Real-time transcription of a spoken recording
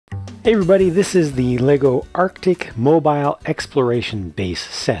Hey everybody, this is the LEGO Arctic Mobile Exploration Base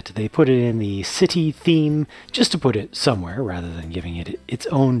set. They put it in the city theme just to put it somewhere rather than giving it its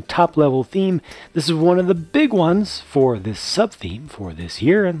own top-level theme. This is one of the big ones for this sub-theme for this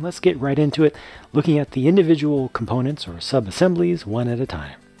year, and let's get right into it, looking at the individual components or sub-assemblies one at a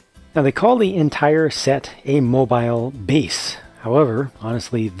time. Now they call the entire set a mobile base. However,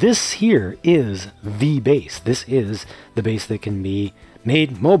 honestly, this here is the base. This is the base that can be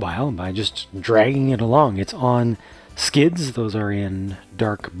made mobile by just dragging it along. It's on skids, those are in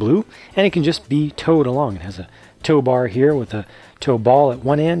dark blue, and it can just be towed along. It has a tow bar here with a tow ball at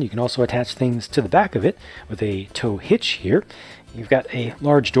one end. You can also attach things to the back of it with a tow hitch here. You've got a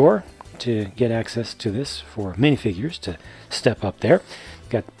large door to get access to this for minifigures to step up there.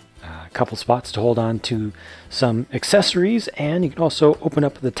 You've got a couple spots to hold on to some accessories, and you can also open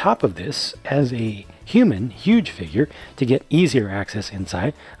up the top of this as a human huge figure to get easier access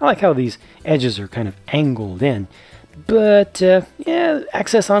inside. I like how these edges are kind of angled in, but yeah,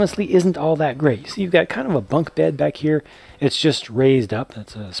 access honestly isn't all that great. So you've got kind of a bunk bed back here. It's just raised up.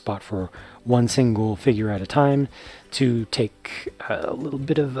 That's a spot for one single figure at a time to take a little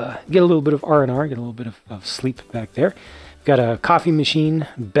bit of get a little bit of R&R, get a little bit of sleep back there. Got a coffee machine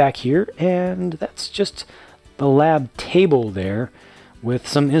back here, and that's just the lab table there with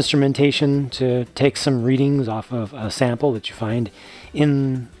some instrumentation to take some readings off of a sample that you find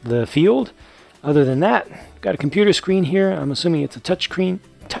in the field. Other than that, got a computer screen here. I'm assuming it's a touch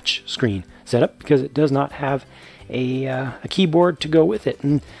screen setup because it does not have a keyboard to go with it.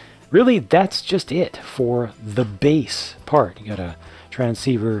 And really, that's just it for the base part. You got a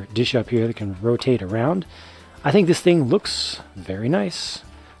transceiver dish up here that can rotate around. I think this thing looks very nice.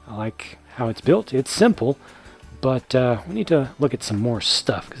 I like how it's built. It's simple, but we need to look at some more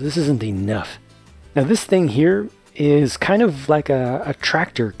stuff because this isn't enough. Now this thing here is kind of like a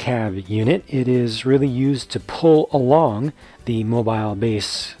tractor cab unit. It is really used to pull along the mobile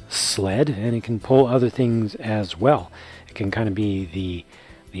base sled, and it can pull other things as well. It can kind of be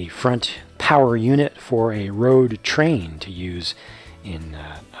the front power unit for a road train to use in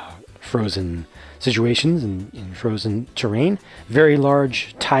frozen situations and in frozen terrain. Very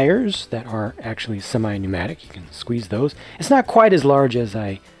large tires that are actually semi-pneumatic. You can squeeze those. It's not quite as large as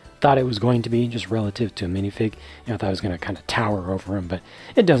I thought it was going to be, just relative to a minifig. I thought it was going to kind of tower over them, but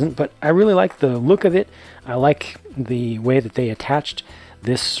it doesn't. But I really like the look of it. I like the way that they attached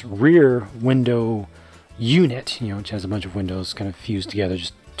this rear window unit, which has a bunch of windows kind of fused together,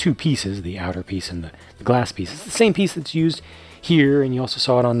 just two pieces, the outer piece and the glass piece. It's the same piece that's used here, and you also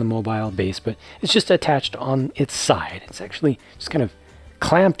saw it on the mobile base, but it's just attached on its side. It's actually just kind of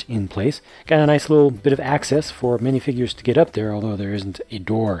clamped in place. Got a nice little bit of access for minifigures to get up there, although there isn't a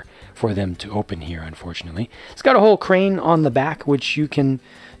door for them to open here, unfortunately. It's got a whole crane on the back, which you can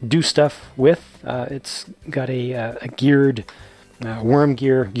do stuff with. It's got a geared worm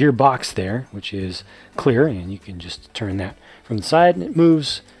gearbox there, which is clear, and you can just turn that from the side, and it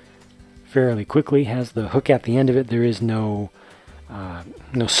moves fairly quickly. Has the hook at the end of it. There is no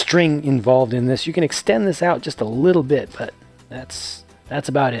string involved in this. You can extend this out just a little bit, but that's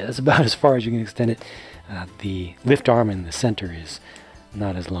about it. That's about as far as you can extend it. The lift arm in the center is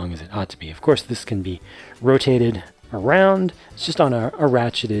not as long as it ought to be. Of course, this can be rotated around. It's just on a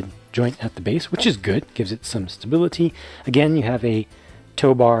ratcheted joint at the base, which is good. Gives it some stability. Again, you have a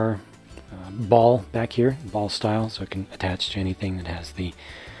tow bar ball back here, ball style, so it can attach to anything that has the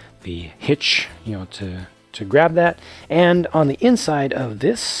hitch, to grab that. And on the inside of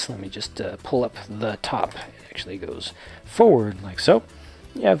this, let me just pull up the top. It actually goes forward like so.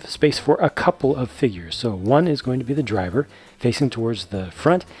 You have space for a couple of figures. So one is going to be the driver facing towards the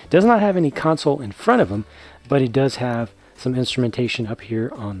front. Does not have any console in front of him, but it does have some instrumentation up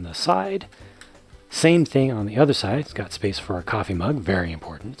here on the side. Same thing on the other side. It's got space for a coffee mug. Very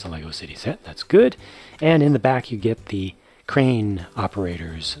important. It's a LEGO City set. That's good. And in the back you get the crane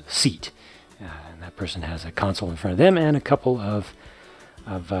operator's seat. And that person has a console in front of them and a couple of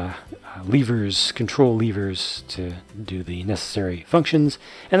levers, control levers to do the necessary functions.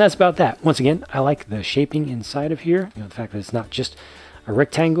 And that's about that. Once again, I like the shaping inside of here. The fact that it's not just a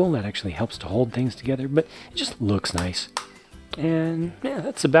rectangle that actually helps to hold things together, but it just looks nice. And yeah,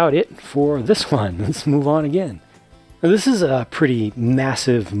 that's about it for this one. Let's move on again. Now, this is a pretty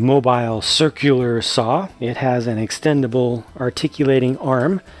massive mobile circular saw. It has an extendable articulating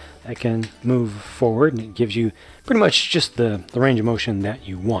arm that can move forward, and it gives you pretty much just the range of motion that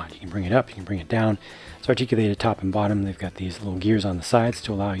you want. You can bring it up, you can bring it down. It's articulated top and bottom. They've got these little gears on the sides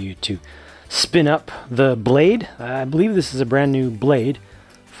to allow you to spin up the blade. I believe this is a brand new blade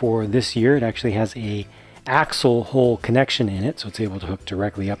for this year. It actually has a axle hole connection in it, so it's able to hook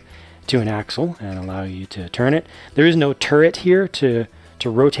directly up to an axle and allow you to turn it. There is no turret here to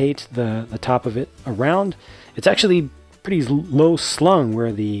rotate the top of it around. It's actually pretty low slung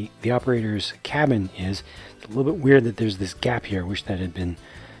where the operator's cabin is. It's a little bit weird that there's this gap here. I wish that had been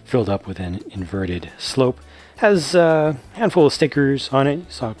filled up with an inverted slope. Has a handful of stickers on it. You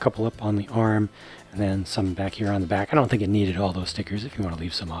saw a couple up on the arm and then some back here on the back. I don't think it needed all those stickers. If you want to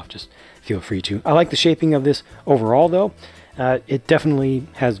leave some off, just feel free to. I like the shaping of this overall though. It definitely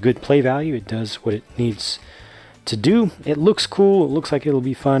has good play value. It does what it needs to do. It looks cool. It looks like it'll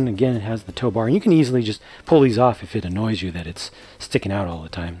be fun. Again, it has the tow bar, and you can easily just pull these off if it annoys you that it's sticking out all the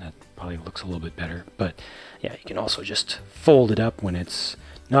time. That probably looks a little bit better. But yeah, you can also just fold it up when it's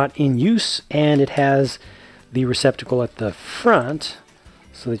not in use, and it has the receptacle at the front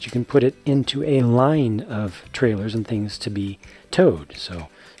so that you can put it into a line of trailers and things to be towed. So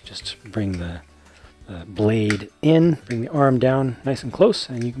just bring the blade in, bring the arm down nice and close,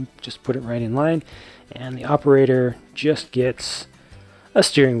 and you can just put it right in line, and the operator just gets a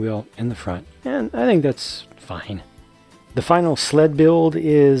steering wheel in the front, and I think that's fine. The final sled build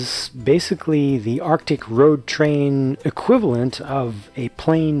is basically the Arctic road train equivalent of a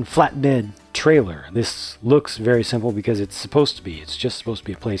plain flatbed trailer. This looks very simple because it's supposed to be. It's just supposed to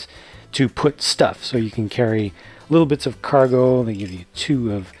be a place to put stuff, so you can carry little bits of cargo. They give you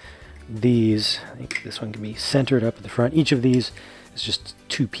 2 of these. I think this one can be centered up at the front. Each of these is just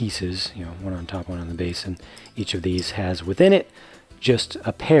 2 pieces, you know, one on top, one on the base, and each of these has within it just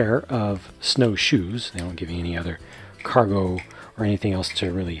a pair of snowshoes. They don't give you any other cargo or anything else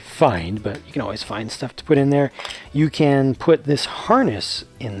to really find, but you can always find stuff to put in there. You can put this harness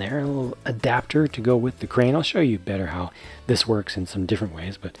in there, a little adapter to go with the crane. I'll show you better how this works in some different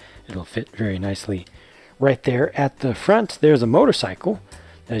ways, but it'll fit very nicely right there at the front. There's a motorcycle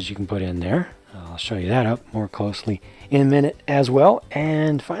as you can put in there. I'll show you that up more closely in a minute as well.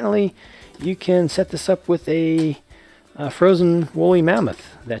 And finally, you can set this up with a frozen woolly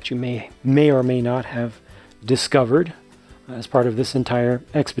mammoth that you may or may not have discovered as part of this entire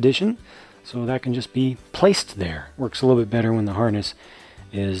expedition. So that can just be placed there. Works a little bit better when the harness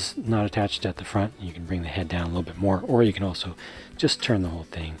is not attached at the front. You can bring the head down a little bit more, or you can also just turn the whole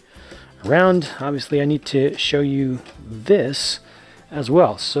thing around. Obviously, I need to show you this as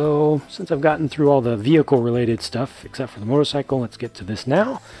well. So since I've gotten through all the vehicle related stuff except for the motorcycle, let's get to this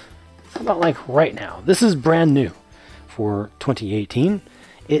now. How about like right now? This is brand new for 2018.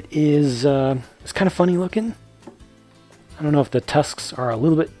 It is it's kind of funny looking. I don't know if the tusks are a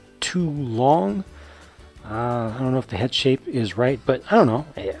little bit too long. I don't know if the head shape is right, but I don't know.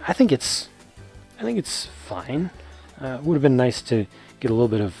 I think it's fine. It would have been nice to get a little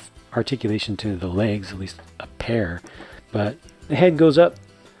bit of articulation to the legs, at least a pair, but the head goes up,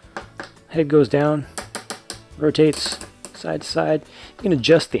 head goes down, rotates side to side. You can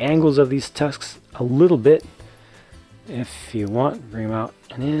adjust the angles of these tusks a little bit if you want. Bring them out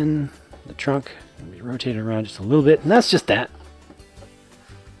and in. The trunk can be rotated around just a little bit, and that's just that.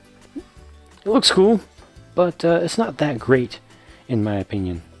 It looks cool, but it's not that great in my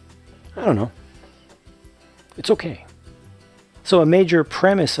opinion. I don't know. It's okay. So a major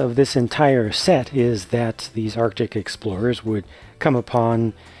premise of this entire set is that these Arctic explorers would come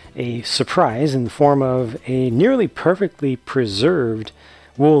upon a surprise in the form of a nearly perfectly preserved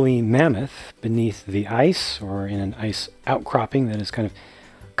woolly mammoth beneath the ice, or in an ice outcropping that has kind of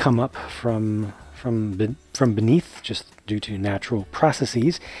come up from beneath just due to natural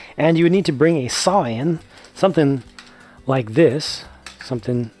processes. And you would need to bring a saw in, something like this,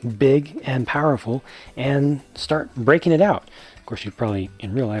 something big and powerful, and start breaking it out. Of course, you'd probably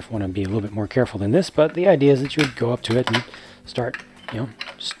in real life want to be a little bit more careful than this, but the idea is that you would go up to it and start, you know,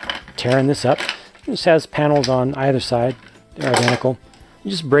 just tearing this up. This has panels on either side. They're identical.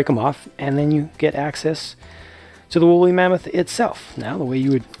 You just break them off, and then you get access to the woolly mammoth itself. Now, the way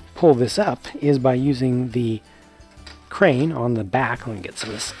you would pull this up is by using the crane on the back. Let me get some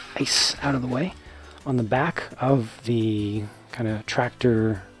of this ice out of the way. On the back of the kind of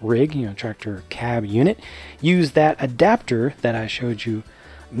tractor rig, you know, tractor cab unit. Use that adapter that I showed you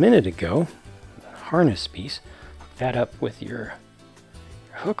a minute ago, the harness piece. Hook that up with your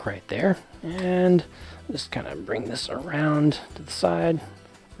hook right there, and just kind of bring this around to the side.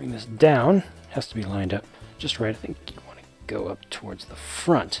 Bring this down. It has to be lined up just right. I think you want to go up towards the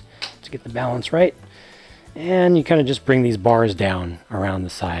front to get the balance right. And you kind of just bring these bars down around the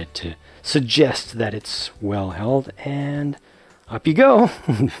side to suggest that it's well held, and up you go.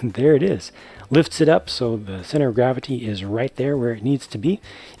 There it is. Lifts it up so the center of gravity is right there where it needs to be.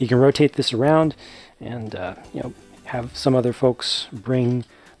 You can rotate this around and you know, have some other folks bring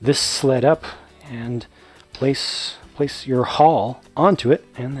this sled up and place your haul onto it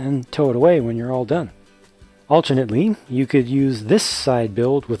and then tow it away when you're all done. Alternately, you could use this side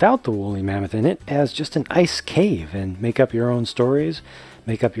build without the woolly mammoth in it as just an ice cave and make up your own stories,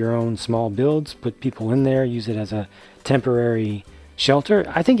 make up your own small builds, put people in there, use it as a temporary shelter.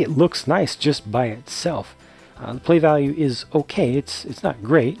 I think it looks nice just by itself. The play value is okay. It's not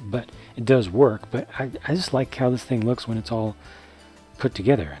great, but it does work. But I just like how this thing looks when it's all put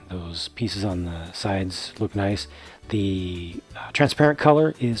together. Those pieces on the sides look nice. The transparent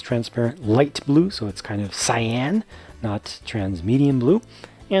color is transparent light blue, so it's kind of cyan, not transmedium blue.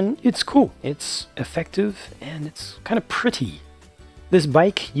 And it's cool. It's effective, and it's kind of pretty. This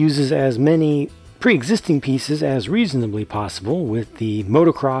bike uses as many pre-existing pieces as reasonably possible, with the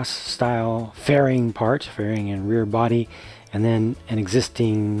motocross style fairing part, fairing and rear body, and then an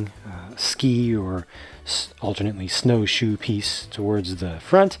existing ski or alternately snowshoe piece towards the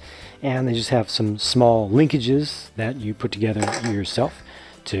front. And they just have some small linkages that you put together yourself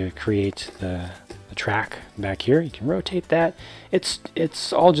to create the track back here. You can rotate that.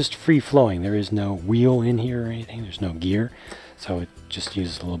 It's all just free flowing. There is no wheel in here or anything. There's no gear, so it just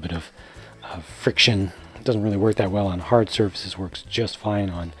uses a little bit of friction. It doesn't really work that well on hard surfaces, works just fine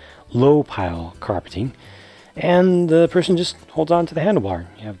on low pile carpeting. And the person just holds on to the handlebar.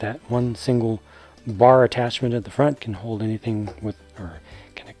 You have that one single bar attachment at the front, can hold anything with, or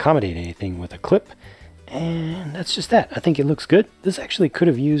can accommodate anything with a clip. And that's just that. I think it looks good. This actually could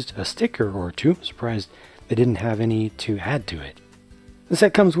have used a sticker or two. I'm surprised they didn't have any to add to it. The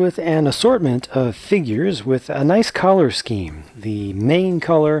set comes with an assortment of figures with a nice color scheme. The main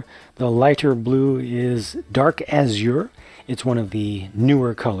color, the lighter blue, is dark azure. It's one of the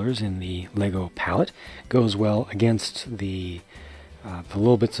newer colors in the Lego palette. Goes well against the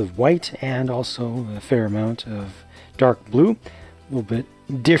little bits of white and also a fair amount of dark blue. A little bit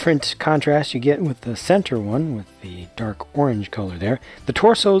different contrast you get with the center one with the dark orange color there. The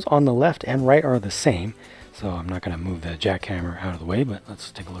torsos on the left and right are the same. So I'm not going to move the jackhammer out of the way, but let's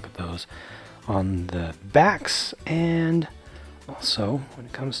take a look at those on the backs. And also, when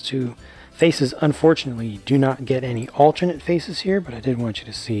it comes to faces, unfortunately, you do not get any alternate faces here, but I did want you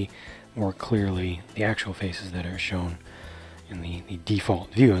to see more clearly the actual faces that are shown in the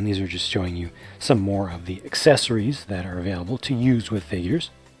default view. And these are just showing you some more of the accessories that are available to use with figures.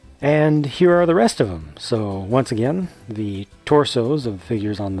 And here are the rest of them. So once again, the torsos of the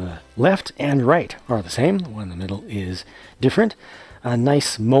figures on the left and right are the same. The one in the middle is different. A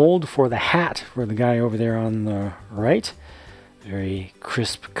nice mold for the hat for the guy over there on the right. Very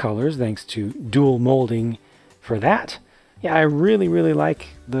crisp colors thanks to dual molding for that. Yeah, I really like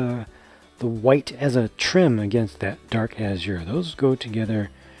the white as a trim against that dark azure. Those go together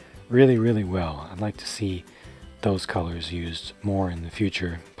really well. I'd like to see those colors used more in the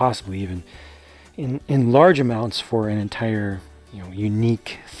future, possibly even in large amounts for an entire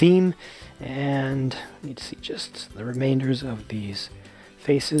unique theme. And I need to see just the remainders of these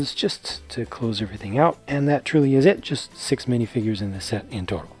faces just to close everything out. And that truly is it, just 6 minifigures in the set in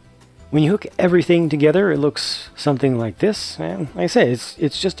total. When you hook everything together, it looks something like this. And like I say,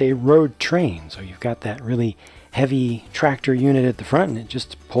 it's just a road train, so you've got that really heavy tractor unit at the front and it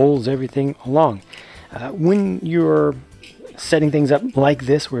just pulls everything along. When you're setting things up like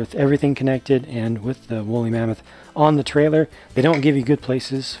this with everything connected and with the woolly mammoth on the trailer, they don't give you good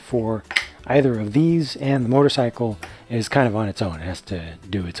places for either of these, and the motorcycle is kind of on its own. It has to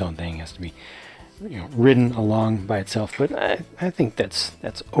do its own thing. It has to be ridden along by itself, but I think that's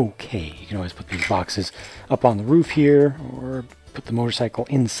okay. You can always put these boxes up on the roof here or put the motorcycle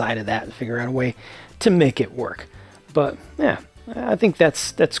inside of that and figure out a way to make it work. But yeah, I think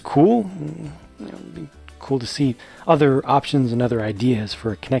that's cool. It'd be cool to see other options and other ideas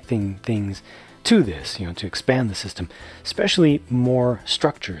for connecting things to this, to expand the system, especially more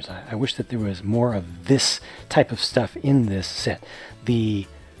structures. I wish that there was more of this type of stuff in this set. The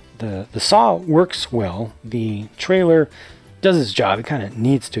saw works well. The trailer does its job. It kind of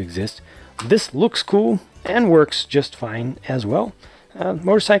needs to exist. This looks cool and works just fine as well.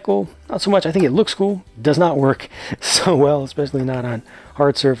 Motorcycle, not so much. I think it looks cool. Does not work so well, especially not on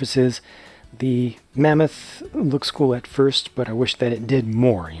hard surfaces. The mammoth looks cool at first, but I wish that it did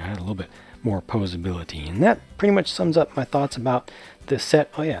more. Had a little bit more posability. And that pretty much sums up my thoughts about this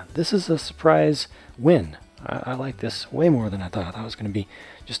set. Oh yeah, this is a surprise win. I like this way more than I thought. I thought it was going to be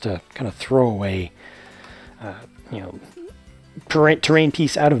just a kind of throwaway, terrain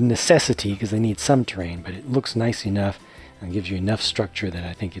piece out of necessity because they need some terrain, but it looks nice enough and gives you enough structure that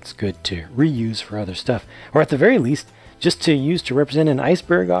I think it's good to reuse for other stuff, or at the very least just to use to represent an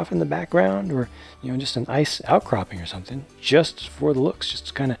iceberg off in the background, or just an ice outcropping or something, just for the looks, just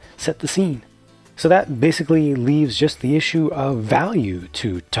to kind of set the scene. So that basically leaves just the issue of value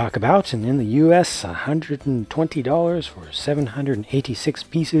to talk about. And in the US, $120 for 786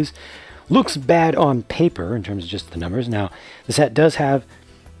 pieces. Looks bad on paper in terms of just the numbers. Now, the set does have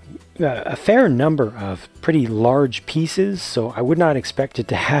a fair number of pretty large pieces, so I would not expect it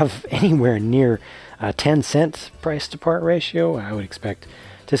to have anywhere near a 10-cent price to part ratio. I would expect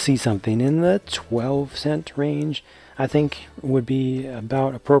to see something in the 12-cent range, I think would be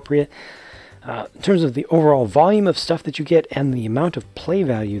about appropriate. In terms of the overall volume of stuff that you get and the amount of play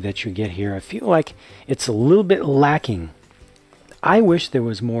value that you get here, I feel like it's a little bit lacking. I wish there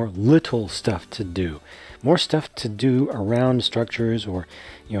was more little stuff to do. More stuff to do around structures, or,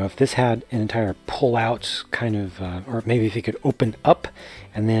 you know, if this had an entire pull-out kind of, or maybe if it could open up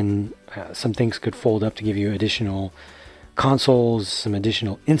and then some things could fold up to give you additional consoles, some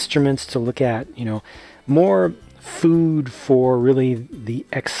additional instruments to look at, you know, more food for really the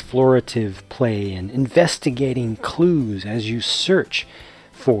explorative play and investigating clues as you search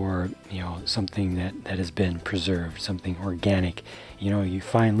for, you know, something that has been preserved, something organic. You know, you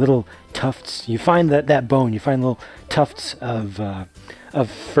find little tufts, you find that bone, you find little tufts of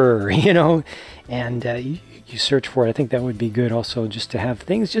fur, you know, and you search for it. I think that would be good also, just to have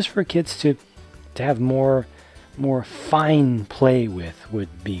things just for kids to have more fine play with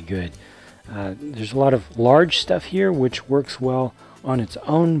would be good. There's a lot of large stuff here which works well on its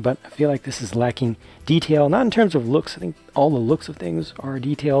own, but I feel like this is lacking detail, not in terms of looks. I think all the looks of things are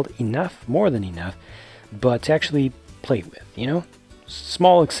detailed enough, more than enough, but to actually play with, you know,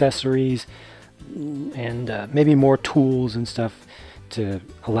 small accessories and maybe more tools and stuff to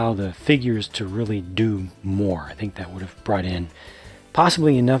allow the figures to really do more. I think that would have brought in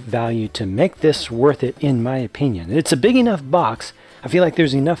possibly enough value to make this worth it, in my opinion. It's a big enough box. I feel like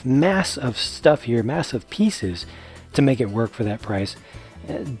there's enough mass of stuff here, mass of pieces, to make it work for that price.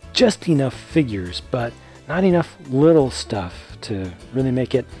 Just enough figures, but not enough little stuff to really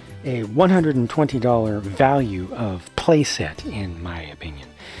make it a $120 value of playset, in my opinion.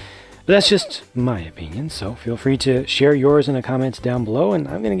 But that's just my opinion, so feel free to share yours in the comments down below, and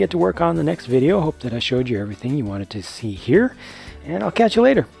I'm going to get to work on the next video. Hope that I showed you everything you wanted to see here, and I'll catch you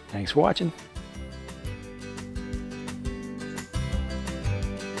later. Thanks for watching.